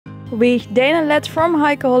We, Dane and Led from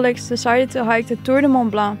Hikaholics, decided to hike the Tour du Mont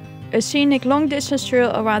Blanc, a scenic long-distance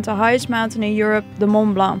trail around the highest mountain in Europe, the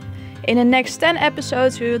Mont Blanc. In the next 10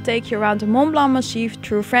 episodes we will take you around the Mont Blanc Massif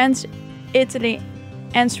through France, Italy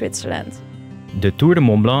and Switzerland. The Tour du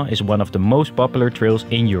Mont Blanc is one of the most popular trails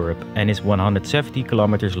in Europe and is 170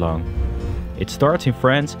 kilometers long. It starts in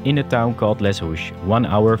France in a town called Les Houches, 1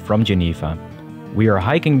 hour from Geneva. We are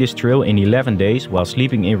hiking this trail in 11 days while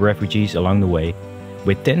sleeping in refuges along the way.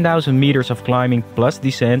 With 10,000 meters of climbing plus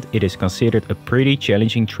descent, it is considered a pretty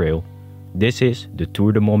challenging trail. This is the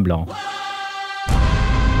Tour du Mont Blanc.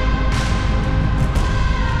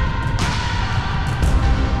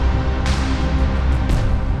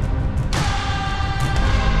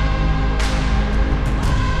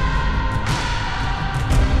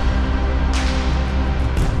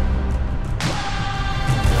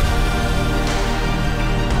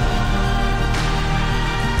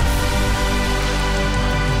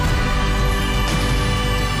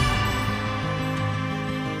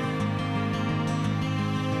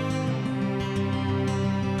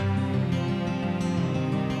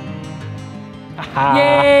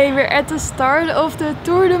 Yay, we're at the start of the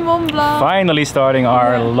Tour du Mont Blanc. Finally starting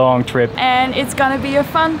our long trip. And it's gonna be a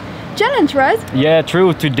fun challenge, right? Yeah,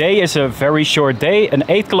 true. Today is a very short day, an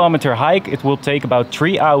 8-kilometer hike. It will take about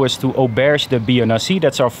 3 hours to Auberge de Bionnassay.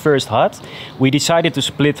 That's our first hut. We decided to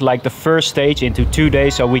split like the first stage into 2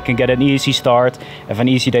 days so we can get an easy start, have an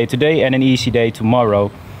easy day today and an easy day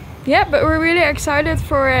tomorrow. Yeah, but we're really excited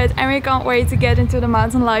for it and we can't wait to get into the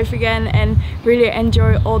mountain life again and really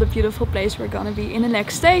enjoy all the beautiful places we're gonna be in the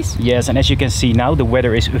next days. Yes, and as you can see now, the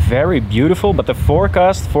weather is very beautiful, but the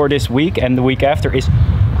forecast for this week and the week after is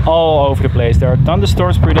all over the place. There are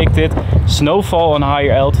thunderstorms predicted, snowfall on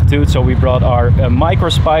higher altitude, so we brought our micro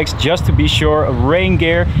spikes just to be sure, rain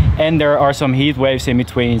gear, and there are some heat waves in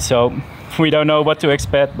between, so we don't know what to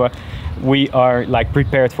expect, but we are like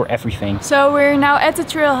prepared for everything. So we're now at the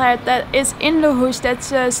trailhead that is in Les Houches. That's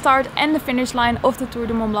the start and the finish line of the Tour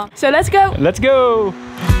du Mont Blanc. So let's go! Let's go!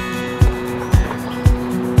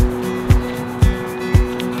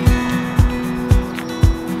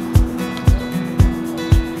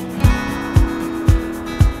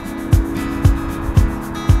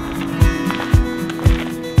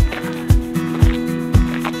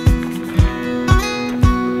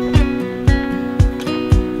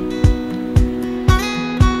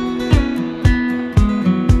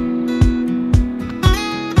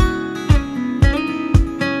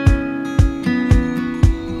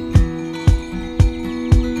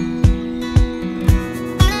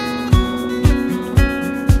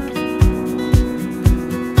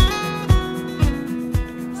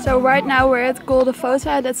 So right now we're at Col de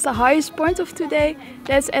Voza. That's the highest point of today.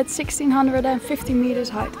 That's at 1650 meters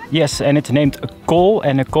height. Yes, and it's named a col,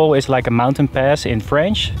 and a col is like a mountain pass in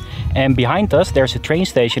French. And behind us there's a train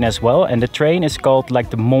station as well, and the train is called like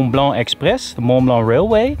the Mont Blanc Express, the Mont Blanc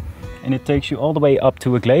Railway. And it takes you all the way up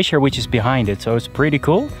to a glacier which is behind it, so it's pretty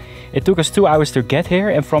cool. It took us 2 hours to get here,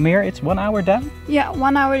 and from here it's 1 hour down? Yeah,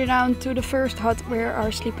 1 hour down to the first hut we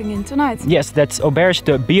are sleeping in tonight. Yes, that's Auberge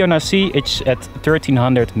de Bionnassay. It's at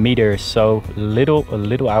 1300 meters, so a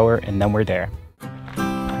little hour and then we're there.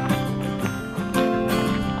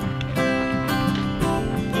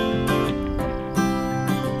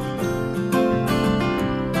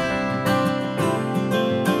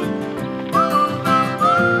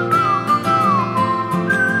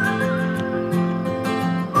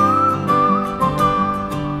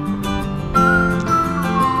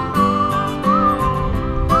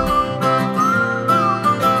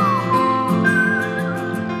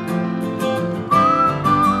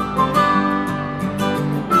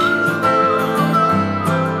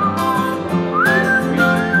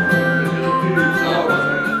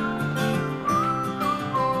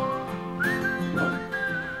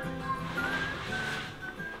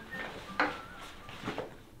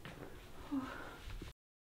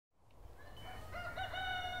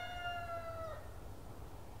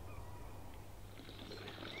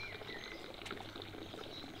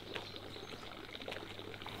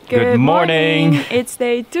 Good morning! It's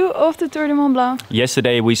day 2 of the Tour du Mont Blanc.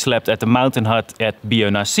 Yesterday we slept at the mountain hut at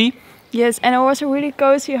Bionnassay. Yes, and it was a really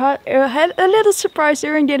cozy hut. I had a little surprise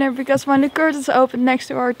during dinner because when the curtains opened next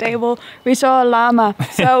to our table, we saw a llama.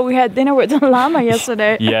 So we had dinner with a llama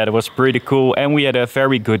yesterday. Yeah, that was pretty cool, and we had a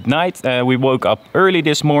very good night. We woke up early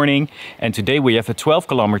this morning, and today we have a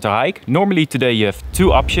 12-kilometer hike. Normally today you have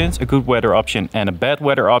 2 options, a good weather option and a bad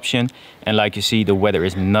weather option. And like you see, the weather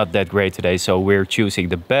is not that great today, so we're choosing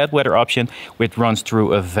the bad weather option, which runs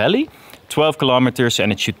through a valley. 12 kilometers,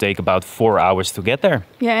 and it should take about 4 hours to get there.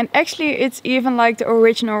 Yeah, and actually it's even like the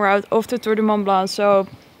original route of the Tour du Mont Blanc, so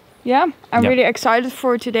Yeah, I'm really excited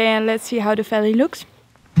for today, and let's see how the valley looks.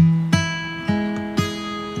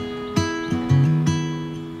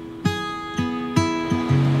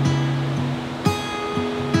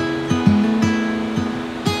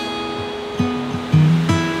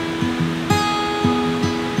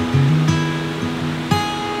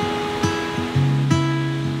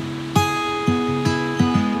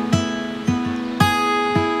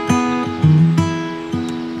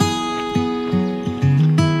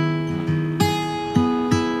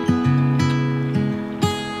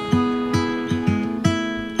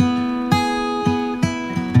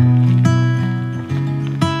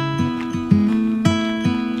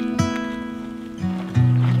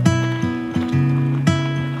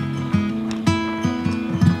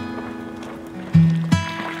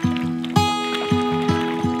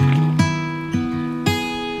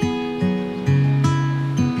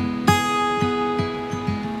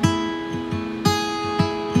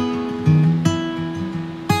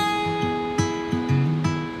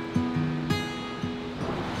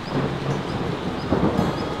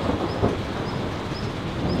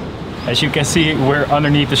 As you can see, we're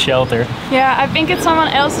underneath the shelter. Yeah, I think it's someone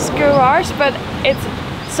else's garage, but it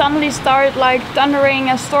suddenly started like thundering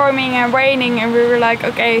and storming and raining, and we were like,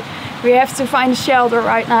 okay, we have to find a shelter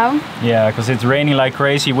right now. Yeah, because it's raining like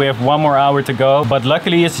crazy. We have 1 more hour to go, but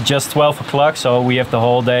luckily it's just 12 o'clock, so we have the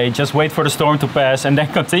whole day. Just wait for the storm to pass and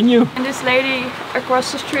then continue. And this lady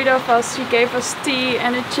across the street of us, she gave us tea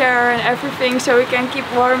and a chair and everything, so we can keep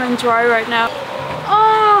warm and dry right now.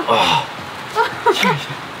 Oh!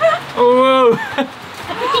 Oh,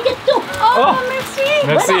 oh, merci!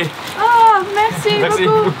 Merci! Oh, merci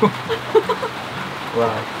beaucoup!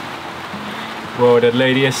 Wow. Whoa, that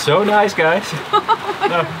lady is so nice, guys.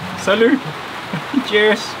 Salut!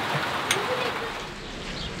 Cheers!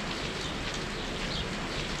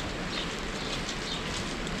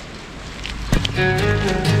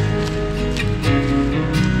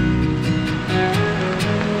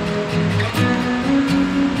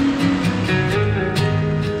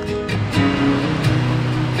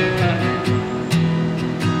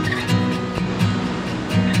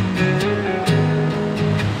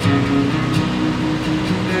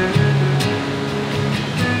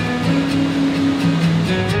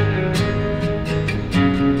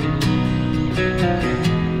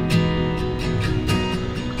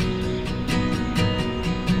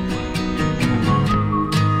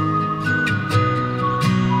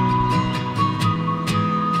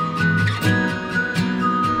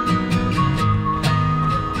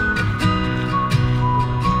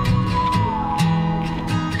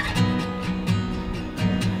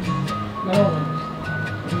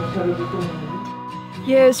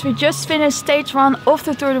 Yes, we just finished stage 1 of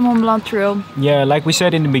the Tour du Mont Blanc trail. Yeah, like we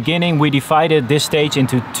said in the beginning, we divided this stage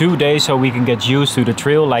into 2 days so we can get used to the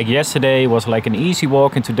trail. Like yesterday was like an easy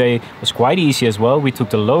walk, and today was quite easy as well. We took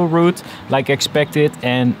the low route like expected,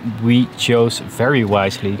 and we chose very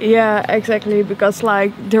wisely. Yeah, exactly, because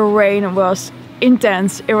like the rain was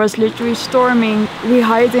intense. It was literally storming. We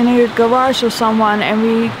hid in a garage of someone and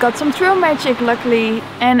we got some Trailmagic luckily,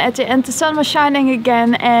 and at the end the sun was shining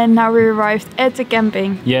again, and now we arrived at the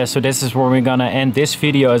camping. Yeah, so this is where we're gonna end this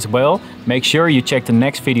video as well. Make sure you check the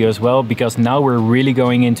next video as well, because now we're really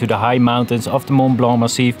going into the high mountains of the Mont Blanc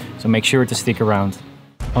Massif, so make sure to stick around.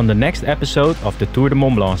 On the next episode of the Tour du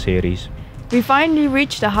Mont Blanc series, we finally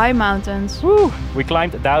reached the high mountains. Woo! We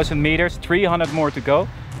climbed 1,000 meters, 300 more to go.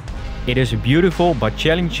 It is a beautiful but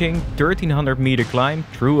challenging 1,300 meter climb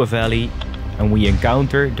through a valley, and we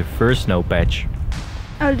encounter the first snow patch.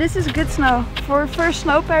 Oh, this is good snow. For first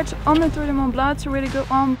snow patch on the Tour du Mont Blanc, it's a really good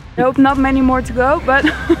one. I hope not many more to go, but